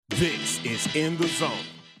This is In the Zone.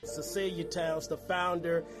 Cecilia Towns, the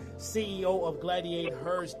founder, CEO of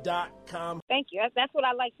GladiatorHers.com. Thank you. That's what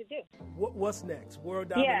I like to do. What's next? World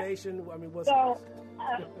domination? Yeah. I mean, what's next?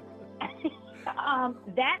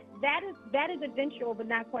 That is eventual, but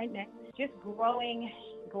not quite next. Just growing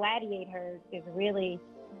Gladiators is really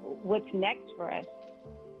what's next for us.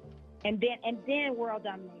 And then world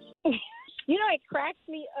domination. You know, it cracks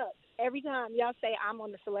me up every time y'all say I'm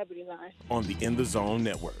on the celebrity line. On the In the Zone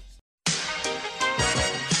Network.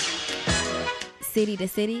 City to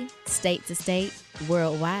city, state to state,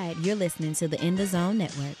 worldwide, you're listening to the In the Zone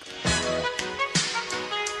Network.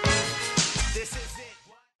 This is it.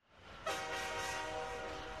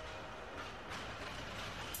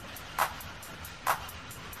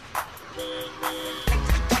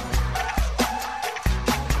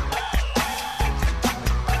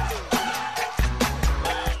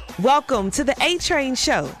 Welcome to the A-Train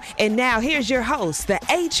Show. And now here's your host, the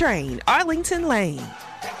A-Train, Arlington Lane.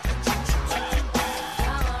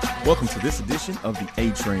 Welcome to this edition of the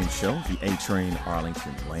A-Train Show, the A-Train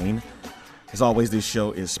Arlington Lane. As always, this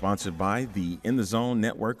show is sponsored by the In the Zone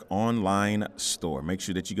Network online store. Make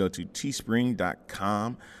sure that you go to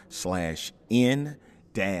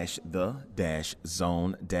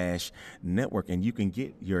teespring.com/in-the-zone-network, and you can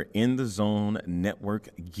get your In the Zone Network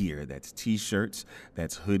gear. That's T-shirts,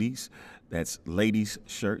 that's hoodies, that's ladies'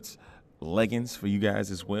 shirts, leggings for you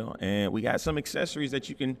guys as well. And we got some accessories that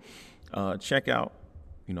you can check out,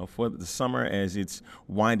 you know, for the summer as it's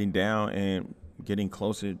winding down and getting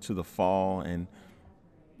closer to the fall, and,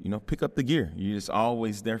 you know, pick up the gear. It's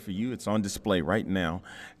always there for you. It's on display right now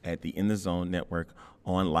at the In the Zone Network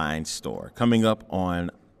online store. Coming up on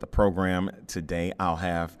the program today, I'll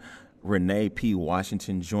have Renee P.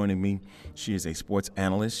 Washington joining me. She is a sports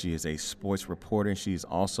analyst. She is a sports reporter. She is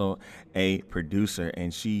also a producer,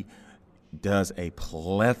 and she does a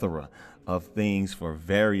plethora of things for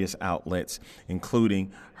various outlets,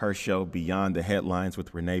 including her show Beyond the Headlines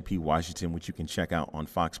with Renee P. Washington, which you can check out on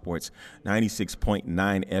Fox Sports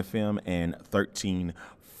 96.9 FM and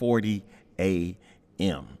 1340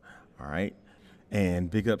 AM. All right.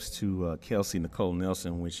 And big ups to Kelsey Nicole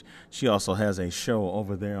Nelson, which she also has a show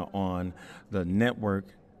over there on the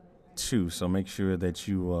network too. So make sure that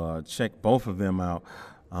you check both of them out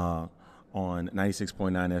on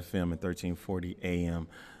 96.9 FM and 1340 AM.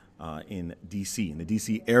 In D.C., in the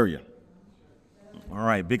D.C. area. All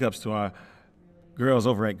right, big ups to our girls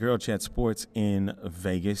over at Girl Chat Sports in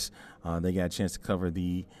Vegas. They got a chance to cover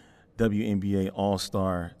the WNBA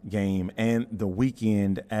All-Star game and the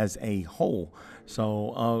weekend as a whole.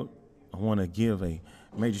 So I want to give a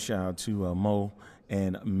major shout out to Mo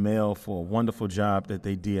and Mel for a wonderful job that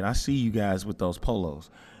they did. I see you guys with those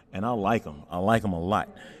polos, and I like them. I like them a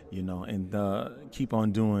lot, you know, and keep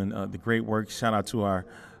on doing the great work. Shout out to our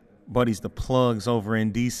buddies, the plugs over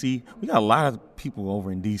in D.C. We got a lot of people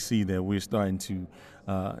over in D.C. that we're starting to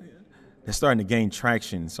they're starting to gain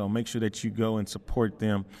traction. So make sure that you go and support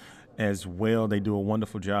them as well. They do a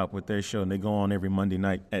wonderful job with their show, and they go on every Monday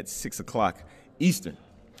night at 6 o'clock Eastern.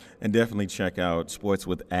 And definitely check out Sports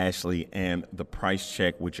with Ashley and The Price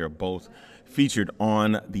Check, which are both featured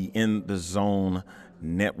on the In the Zone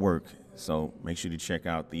Network. So make sure to check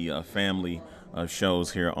out the family of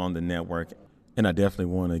shows here on the network. And I definitely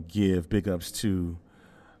want to give big ups to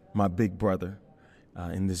my big brother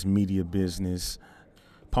in this media business,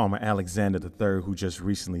 Palmer Alexander III, who just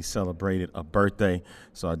recently celebrated a birthday.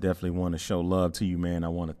 So I definitely want to show love to you, man. I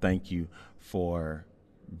want to thank you for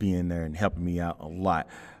being there and helping me out a lot,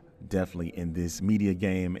 definitely in this media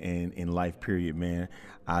game and in life, period, man.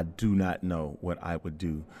 I do not know what I would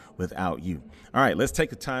do without you. All right, let's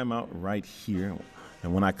take a time out right here.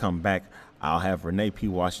 And when I come back, I'll have Renee P.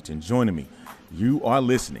 Washington joining me. You are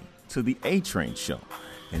listening to the A-Train Show,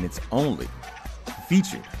 and it's only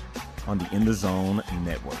featured on the In the Zone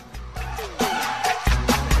Network.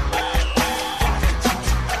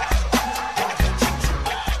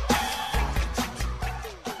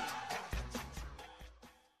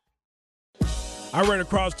 I ran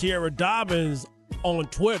across Tiara Dobbins on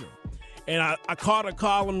Twitter, and I caught her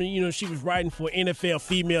column, and, you know, she was writing for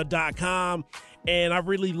NFLfemale.com, and I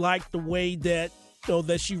really liked the way that, you know,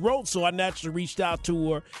 that she wrote, so I naturally reached out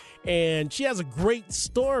to her, and she has a great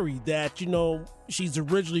story that, you know, she's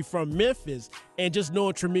originally from Memphis, and just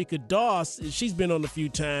knowing Tramika Doss, she's been on a few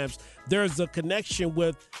times, there's a connection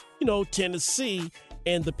with, you know, Tennessee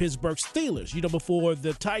and the Pittsburgh Steelers, you know, before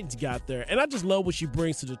the Titans got there. And I just love what she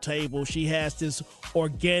brings to the table. She has this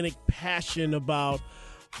organic passion about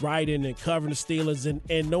writing and covering the Steelers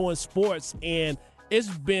and knowing sports. And it's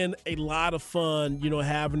been a lot of fun, you know,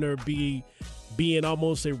 having her being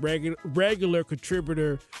almost a regular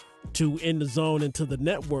contributor to In the Zone and to the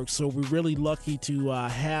network. So we're really lucky to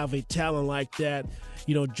have a talent like that,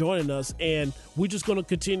 joining us. And we're just going to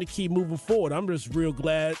continue to keep moving forward. I'm just real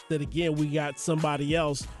glad that, again, we got somebody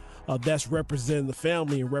else that's representing the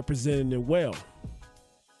family and representing it well.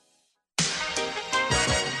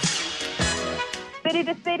 City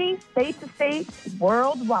to city, state to state,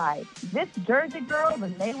 worldwide. This Jersey girl,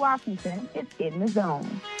 Renee Washington, is in the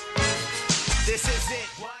zone. This is it.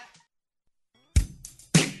 What?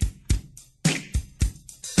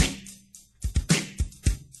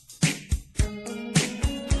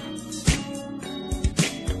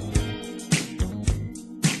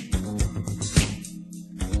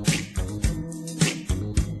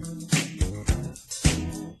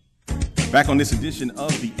 Back on this edition of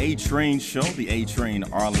the A-Train Show, the A-Train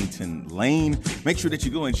Arlington Lane. Make sure that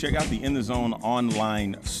you go and check out the In the Zone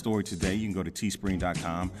online store today. You can go to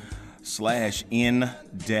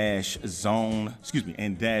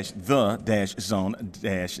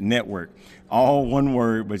teespring.com/in-zone-network. All one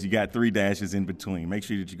word, but you got 3 dashes in between. Make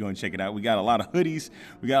sure that you go and check it out. We got a lot of hoodies.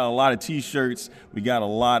 We got a lot of T-shirts. We got a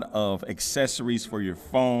lot of accessories for your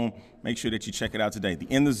phone. Make sure that you check it out today. The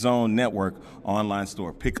In the Zone Network online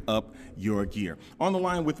store. Pick up your gear. On the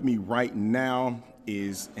line with me right now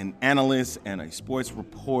is an analyst and a sports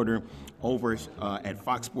reporter over at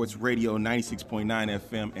Fox Sports Radio, 96.9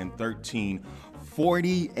 FM and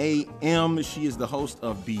 1340 AM. She is the host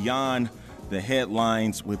of Beyond the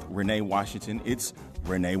Headlines with Renee Washington. It's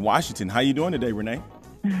Renee Washington. How you doing today, Renee?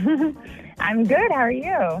 I'm good. How are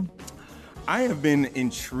you? I have been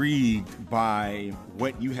intrigued by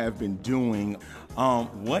what you have been doing.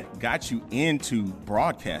 What got you into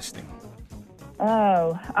broadcasting?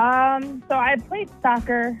 So I played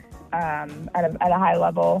soccer at a high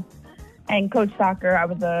level and coached soccer. I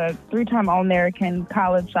was a 3-time All-American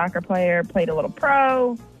college soccer player, played a little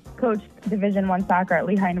pro, coached Division I soccer at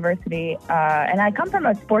Lehigh University, and I come from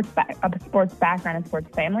a sports background and sports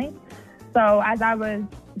family. So as I was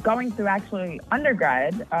going through actually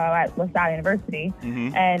undergrad at LaSalle University,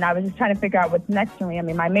 and I was just trying to figure out what's next for me. I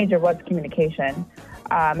mean, my major was communication.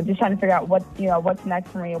 Just trying to figure out what's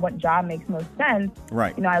next for me and what job makes most sense.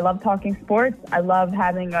 Right. I love talking sports. I love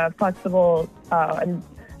having a flexible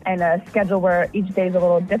and a schedule where each day is a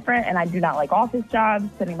little different, and I do not like office jobs,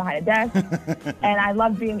 sitting behind a desk. And I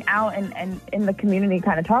love being out and in the community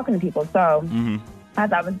kind of talking to people. So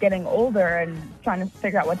as I was getting older and trying to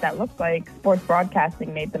figure out what that looked like, sports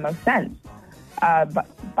broadcasting made the most sense.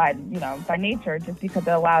 By nature, just because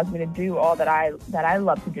it allows me to do all that I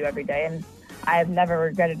love to do every day, and I have never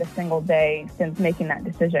regretted a single day since making that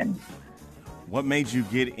decision. What made you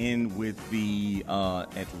get in with the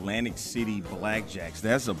Atlantic City Blackjacks?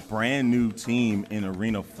 That's a brand new team in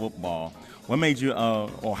arena football. What made you,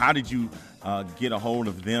 or how did you get a hold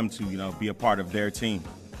of them to, be a part of their team?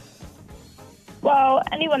 Well,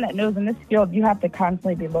 anyone that knows in this field, you have to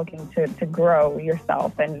constantly be looking to grow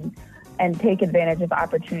yourself and take advantage of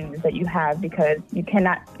opportunities that you have, because you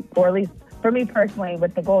cannot, or at least for me personally,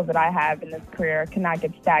 with the goals that I have in this career, cannot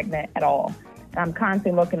get stagnant at all. And I'm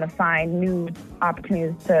constantly looking to find new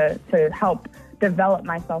opportunities to help develop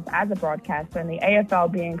myself as a broadcaster, and the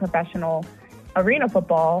AFL being professional arena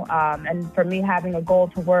football, and for me having a goal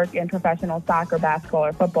to work in professional soccer, basketball,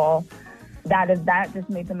 or football, that just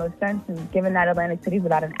made the most sense. And given that Atlantic City is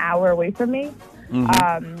about an hour away from me,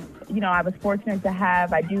 I was fortunate to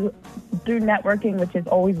I do networking, which is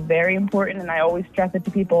always very important, and I always stress it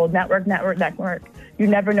to people, network. You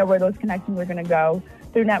never know where those connections are going to go.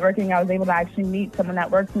 Through networking, I was able to actually meet someone that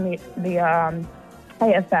works in the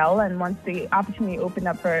AFL, and once the opportunity opened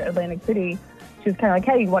up for Atlantic City, she was kind of like,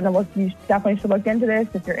 hey, you definitely should look into this.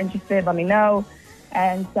 If you're interested, let me know.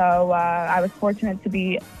 And so I was fortunate to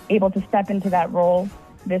be able to step into that role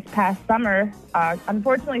this past summer.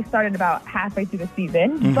 Unfortunately, started about halfway through the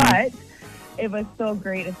season, but it was still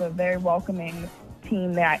great. It's a very welcoming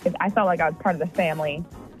team that I felt like I was part of the family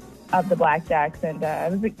of the Blackjacks, and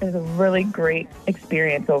it was a really great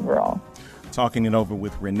experience overall. Talking it over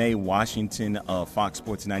with Renee Washington of Fox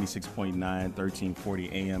Sports 96.9,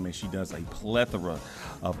 1340 AM, and she does a plethora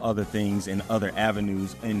of other things and other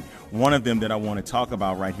avenues. And one of them that I want to talk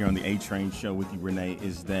about right here on the A-Train Show with you, Renee,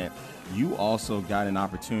 is that you also got an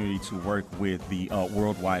opportunity to work with the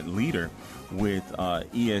worldwide leader with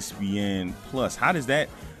ESPN Plus. How was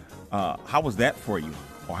that for you,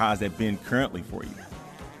 or how has that been currently for you?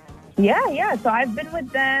 Yeah. So I've been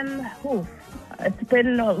with them, it's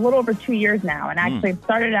been a little over 2 years now. And actually it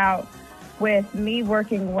started out with me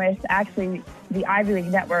working with actually the Ivy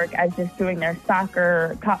League Network as just doing their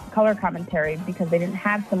soccer color commentary, because they didn't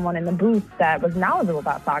have someone in the booth that was knowledgeable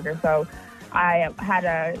about soccer. So I had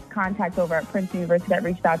a contact over at Princeton University that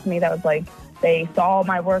reached out to me that was like, they saw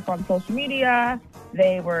my work on social media.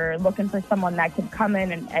 They were looking for someone that could come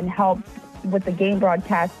in and help with the game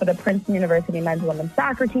broadcast for the Princeton University men's and women's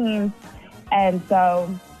soccer teams. And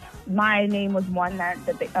so my name was one that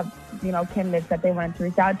they, candidates that they wanted to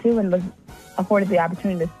reach out to, and was afforded the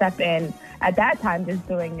opportunity to step in at that time just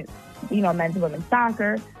doing, men's and women's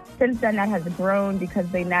soccer. Since then, that has grown because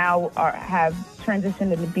they now have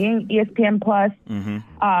transitioned into being ESPN Plus.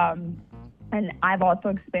 And I've also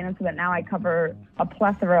expanded so that now I cover a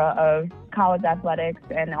plethora of college athletics,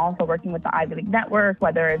 and also working with the Ivy League Network,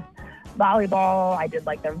 whether it's volleyball. I did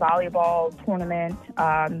like their volleyball tournament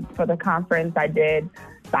for the conference. I did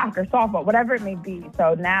soccer, softball, whatever it may be.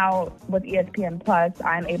 So now with ESPN Plus,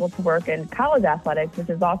 I'm able to work in college athletics, which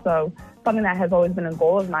is also something that has always been a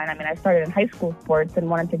goal of mine. I mean, I started in high school sports and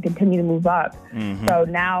wanted to continue to move up. So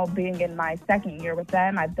now being in my second year with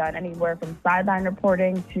them, I've done anywhere from sideline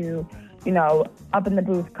reporting to, up in the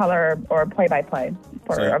booth, color or play-by-play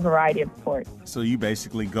for a variety of sports. So you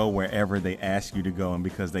basically go wherever they ask you to go, and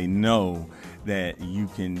because they know that you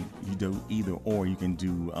do either or, you can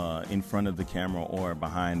do in front of the camera or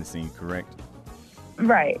behind the scenes, correct?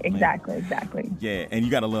 Right, exactly. Yeah, and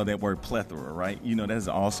you got to love that word plethora, right? That's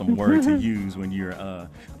an awesome word to use when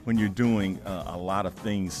you're doing a lot of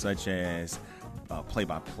things such as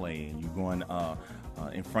play-by-play, and you're going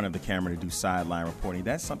in front of the camera to do sideline reporting.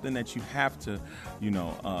 That's something that you have to,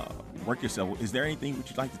 work yourself. Is there anything that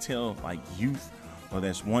you'd like to tell like youth or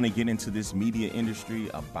that's want to get into this media industry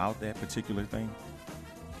about that particular thing?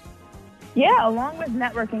 Yeah, along with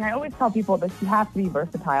networking, I always tell people that you have to be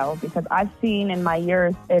versatile, because I've seen in my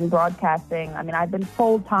years in broadcasting, I've been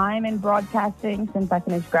full-time in broadcasting since I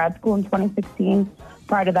finished grad school in 2016.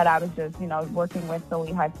 Prior to that, I was just, working with the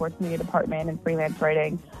Lehigh Sports Media Department and freelance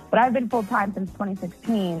writing. But I've been full-time since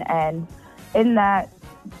 2016, and in that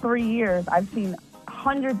 3 years, I've seen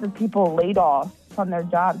hundreds of people laid off from their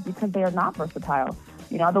jobs because they are not versatile.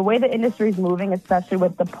 The way the industry is moving, especially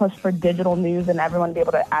with the push for digital news and everyone be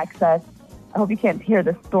able to access. I hope you can't hear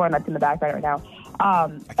the storm that's in the background right now. I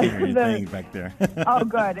can't hear anything back there. Oh,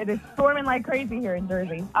 good. It is storming like crazy here in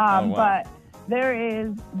Jersey. Wow. But there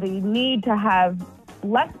is the need to have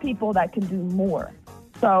less people that can do more.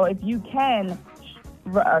 So if you can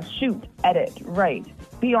shoot, edit, write,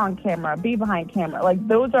 be on camera, be behind camera, like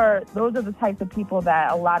those are the types of people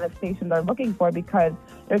that a lot of stations are looking for, because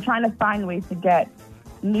they're trying to find ways to get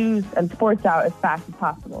news and sports out as fast as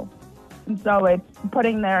possible. And so it's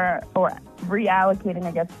putting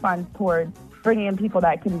reallocating, funds towards bringing in people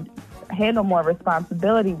that can handle more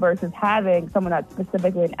responsibility versus having someone that's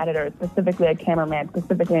specifically an editor, specifically a cameraman,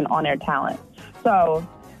 specifically an on-air talent. So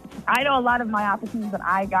I know a lot of my opportunities that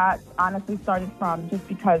I got honestly started from just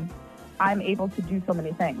because I'm able to do so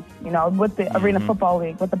many things. With the Arena Football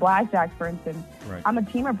League, with the Blackjacks, for instance, right. I'm a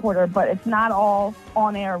team reporter, but it's not all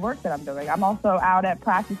on-air work that I'm doing. I'm also out at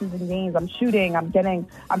practices and games. I'm shooting. I'm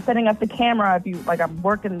setting up the camera. I'm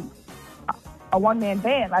working as a one-man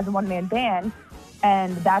band,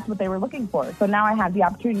 and that's what they were looking for. So now I have the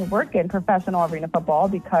opportunity to work in professional arena football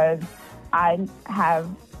because I have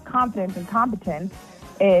confidence and competence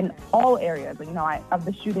in all areas, of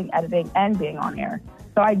the shooting, editing, and being on air.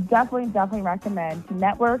 So I definitely recommend to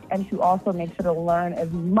network and to also make sure to learn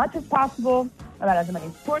as much as possible about as many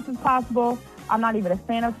sports as possible. I'm not even a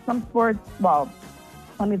fan of some sports. Well,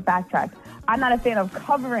 let me backtrack. I'm not a fan of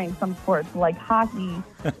covering some sports like hockey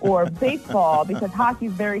or baseball, because hockey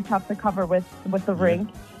is very tough to cover with the rink.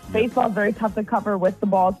 Baseball is very tough to cover with the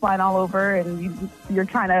balls flying all over, and you're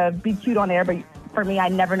trying to be cute on air, but for me, I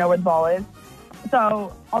never know where the ball is.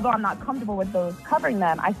 So although I'm not comfortable with those covering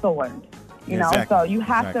them, I still learned. So you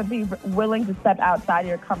have to be willing to step outside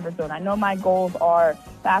your comfort zone. I know my goals are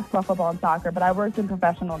basketball, football, and soccer, but I worked in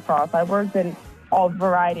professional lacrosse. I worked in all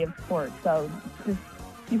variety of sports. So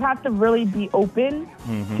you have to really be open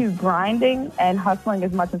to grinding and hustling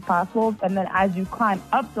as much as possible. And then as you climb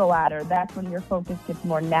up the ladder, that's when your focus gets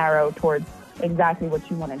more narrow towards exactly what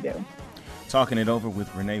you want to do. Talking it over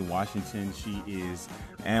with Renee Washington. She is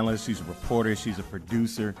an analyst, she's a reporter, she's a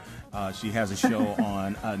producer. She has a show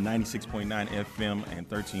on 96.9 FM and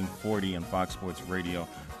 1340 on Fox Sports Radio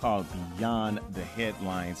called Beyond the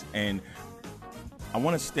Headlines. And I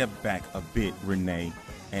want to step back a bit, Renee,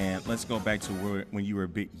 and let's go back to when you were a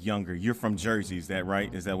bit younger. You're from Jersey, is that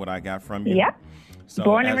right? Is that what I got from you? Yep. So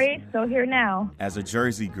born and raised, still here now. As a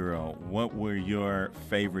Jersey girl, what were your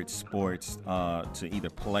favorite sports to either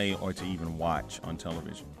play or to even watch on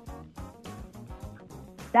television?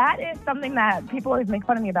 That is something that people always make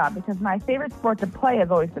fun of me about, because my favorite sport to play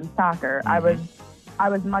has always been soccer. I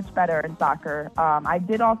was much better in soccer. I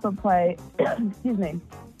did also play, excuse me,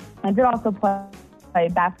 I did also play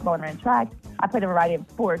basketball and ran track. I played a variety of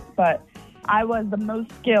sports, but I was the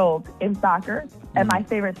most skilled in soccer, and my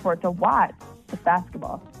favorite sport to watch was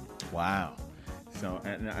basketball. Wow. So,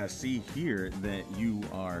 and I see here that you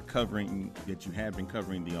have been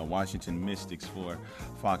covering the Washington Mystics for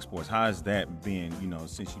Fox Sports. How has that been,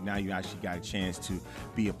 since you actually got a chance to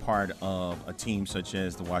be a part of a team such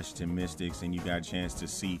as the Washington Mystics, and you got a chance to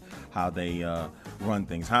see how they run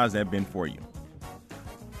things? How has that been for you?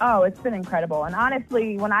 Oh, it's been incredible. And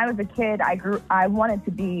honestly, when I was a kid, I wanted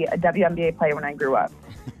to be a WNBA player when I grew up.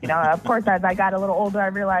 Of course, as I got a little older, I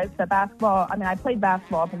realized that I played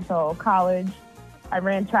basketball up until college. I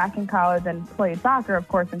ran track in college and played soccer, of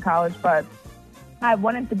course, in college, but I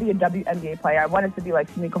wanted to be a WNBA player. I wanted to be like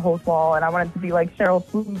Tamika Holtzwall, and I wanted to be like Cheryl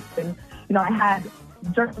Swoops, and, I had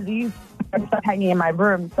jerseys and stuff hanging in my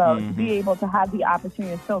room, so to be able to have the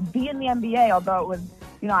opportunity to still be in the NBA, although it was,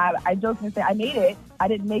 I jokingly say I made it. I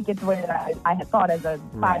didn't make it the way that I had thought as a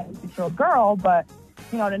 5 or 6-year-old girl, but,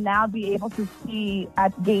 to now be able to see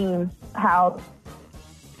at games how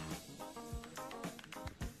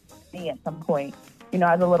at some point,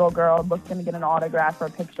 as a little girl, looking to get an autograph or a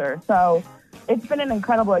picture. So it's been an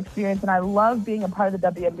incredible experience, and I love being a part of the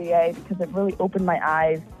WNBA because it really opened my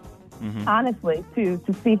eyes, honestly, to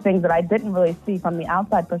see things that I didn't really see from the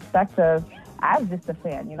outside perspective as just a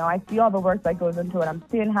fan. I see all the work that goes into it. I'm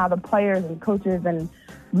seeing how the players and coaches and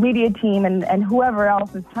media team and whoever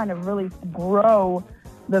else is trying to really grow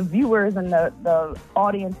the viewers and the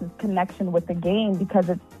audience's connection with the game, because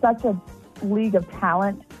it's such a league of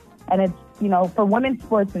talent. And it's, for women's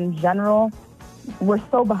sports in general, we're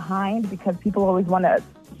so behind because people always want to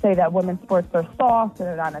say that women's sports are soft and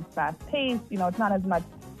they're not as fast-paced. It's not as much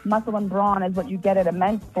muscle and brawn as what you get at a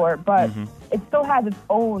men's sport, but it still has its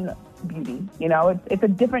own beauty. It's a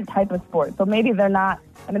different type of sport. So maybe they're not,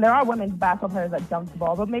 there are women's basketball players that dunk the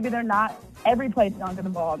ball, but maybe they're not every play dunking the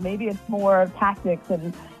ball. Maybe it's more tactics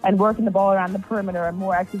and working the ball around the perimeter and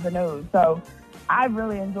more X's and O's. So I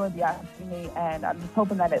really enjoyed the opportunity, and I'm just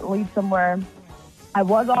hoping that it leads somewhere. I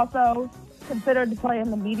was also considered to play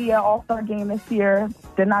in the media all-star game this year.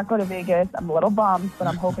 Did not go to Vegas. I'm a little bummed, but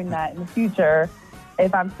I'm hoping that in the future,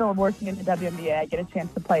 if I'm still working in the WNBA, I get a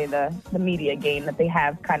chance to play the media game that they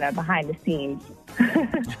have kind of behind the scenes.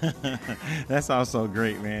 That's also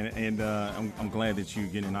great, man. And I'm glad that you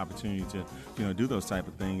get an opportunity to, do those type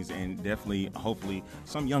of things. And definitely, hopefully,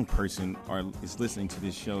 some young person is listening to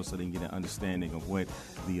this show so they can get an understanding of what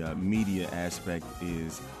the media aspect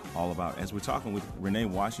is all about. As we're talking with Renee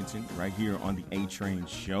Washington right here on the A-Train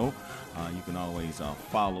Show, you can always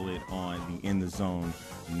follow it on the In the Zone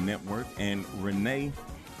Network. And Renee,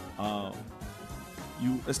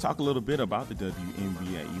 let's talk a little bit about the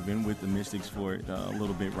WNBA. You've been with the Mystics for a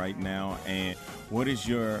little bit right now, and what is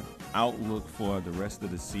your outlook for the rest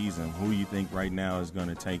of the season? Who do you think right now is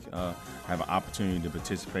going to have an opportunity to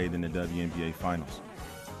participate in the WNBA Finals?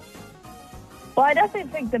 Well, I definitely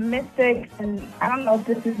think the Mystics, and I don't know if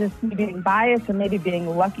this is just me being biased or maybe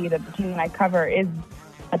being lucky that the team I cover is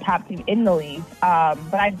a top team in the league,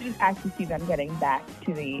 but I do actually see them getting back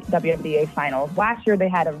to the WNBA Finals. Last year they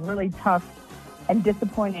had a really tough and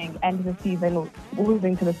disappointing end of the season,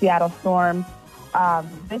 losing to the Seattle Storm.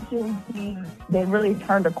 This year's team, they really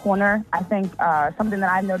turned a corner. I think something that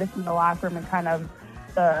I've noticed in the locker room and kind of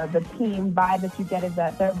the team vibe that you get is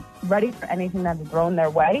that they're ready for anything that's thrown their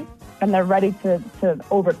way, and they're ready to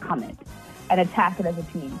overcome it and attack it as a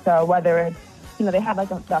team. So whether it's, they had like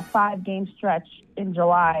a 5-game stretch in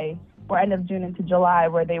July, or end of June into July,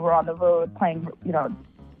 where they were on the road playing,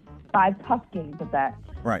 5 tough games at that.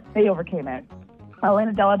 Right. They overcame it.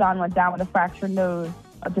 Elena Deladon went down with a fractured nose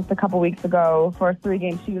just a couple weeks ago. For 3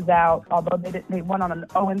 games, she was out. Although they went on an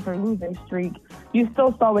 0-3 losing streak, you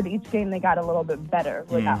still saw with each game they got a little bit better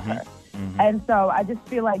without her. And so I just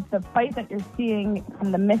feel like the fight that you're seeing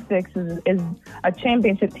from the Mystics is a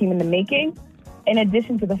championship team in the making, in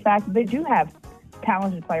addition to the fact that they do have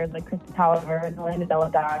talented players like Krista Tolliver and Elena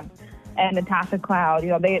Deladon and Natasha Cloud.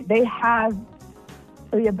 They have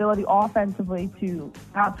the ability offensively to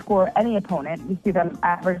outscore any opponent. You see them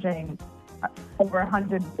averaging over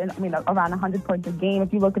 100, around 100 points a game.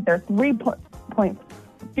 If you look at their 3-point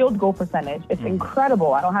field goal percentage, it's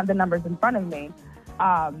incredible. I don't have the numbers in front of me.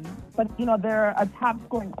 But they're a top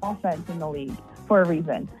scoring offense in the league for a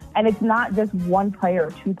reason. And it's not just one player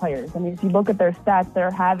or 2 players. If you look at their stats,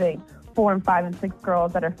 they're having 4 and 5 and 6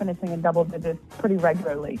 girls that are finishing in double digits pretty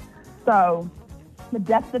regularly. So the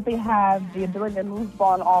depth that they have, the ability to move the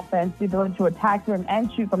ball on offense, the ability to attack them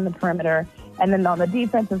and shoot from the perimeter. And then on the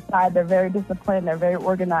defensive side, they're very disciplined, they're very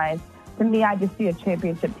organized. to me, I just see a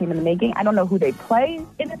championship team in the making. I don't know who they play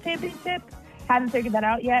in the championship. Haven't figured that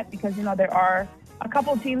out yet because, there are a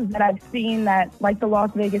couple of teams that I've seen that, like the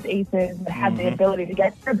Las Vegas Aces, that have the ability to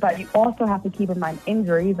get there. But you also have to keep in mind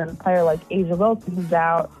injuries, and a player like Asia Wilson who's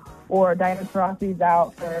out or Diana Taurasi's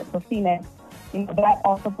out for Phoenix. That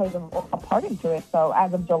also plays a part into it. So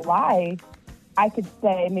as of July, I could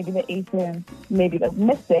say maybe the Aces, maybe the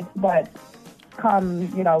Mystics, but come,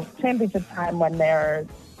 championship time when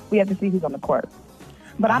we have to see who's on the court.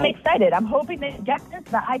 But I'm excited. I'm hoping they get this,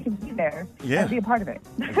 that I can be there and be a part of it.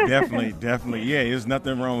 Definitely. Yeah, there's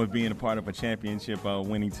nothing wrong with being a part of a championship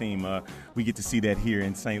winning team. We get to see that here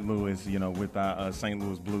in St. Louis, with our St.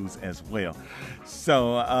 Louis Blues as well.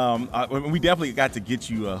 So we definitely got to get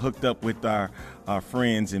you hooked up with our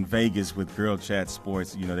friends in Vegas with Girl Chat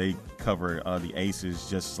Sports. They cover the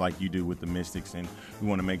Aces just like you do with the Mystics, and we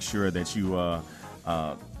want to make sure that you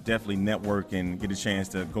definitely network and get a chance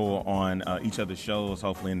to go on each other's shows,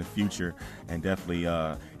 hopefully in the future, and definitely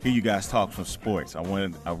hear you guys talk some sports. I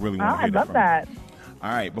really want to hear that. I love that. All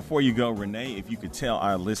right, before you go, Renee, if you could tell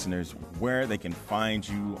our listeners where they can find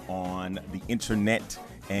you on the internet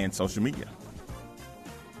and social media.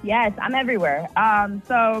 Yes, I'm everywhere.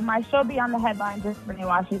 So my show Beyond the Headlines with Renee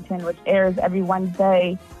Washington, which airs every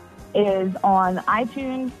Wednesday, is on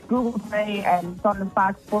iTunes, Google Play, and it's on the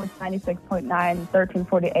Fox Sports 96.9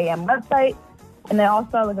 1340 AM website. And then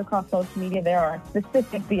also is across social media. There are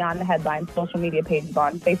specific Beyond the Headlines social media pages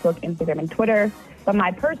on Facebook, Instagram, and Twitter. But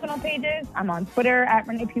my personal pages, I'm on Twitter at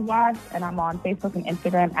Renee P. Wash, and I'm on Facebook and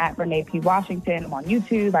Instagram at Renee P. Washington. I'm on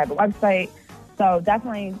YouTube. I have a website. So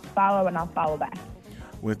definitely follow, and I'll follow back.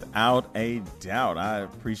 Without a doubt. I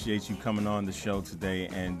appreciate you coming on the show today,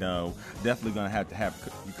 and definitely going to have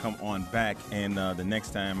you come on back. And the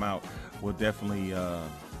next time out, we'll definitely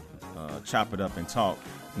chop it up and talk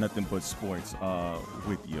nothing but sports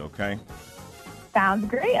with you, okay? Sounds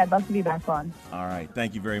great. I'd love to be back on. All right.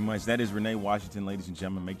 Thank you very much. That is Renee Washington, ladies and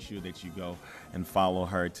gentlemen. Make sure that you go and follow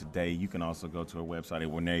her today. You can also go to her website at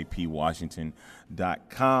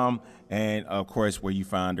reneepwashington.com, and, of course, where you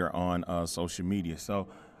find her on social media. So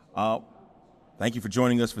thank you for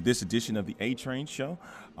joining us for this edition of the A-Train Show.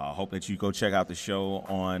 I hope that you go check out the show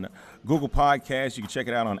on Google Podcasts. You can check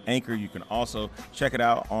it out on Anchor. You can also check it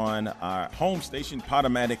out on our home station,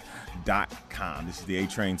 Podomatic.com. This is the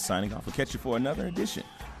A-Train signing off. We'll catch you for another edition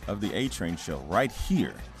of the A-Train Show right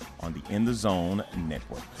here on the In the Zone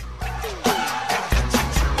Network.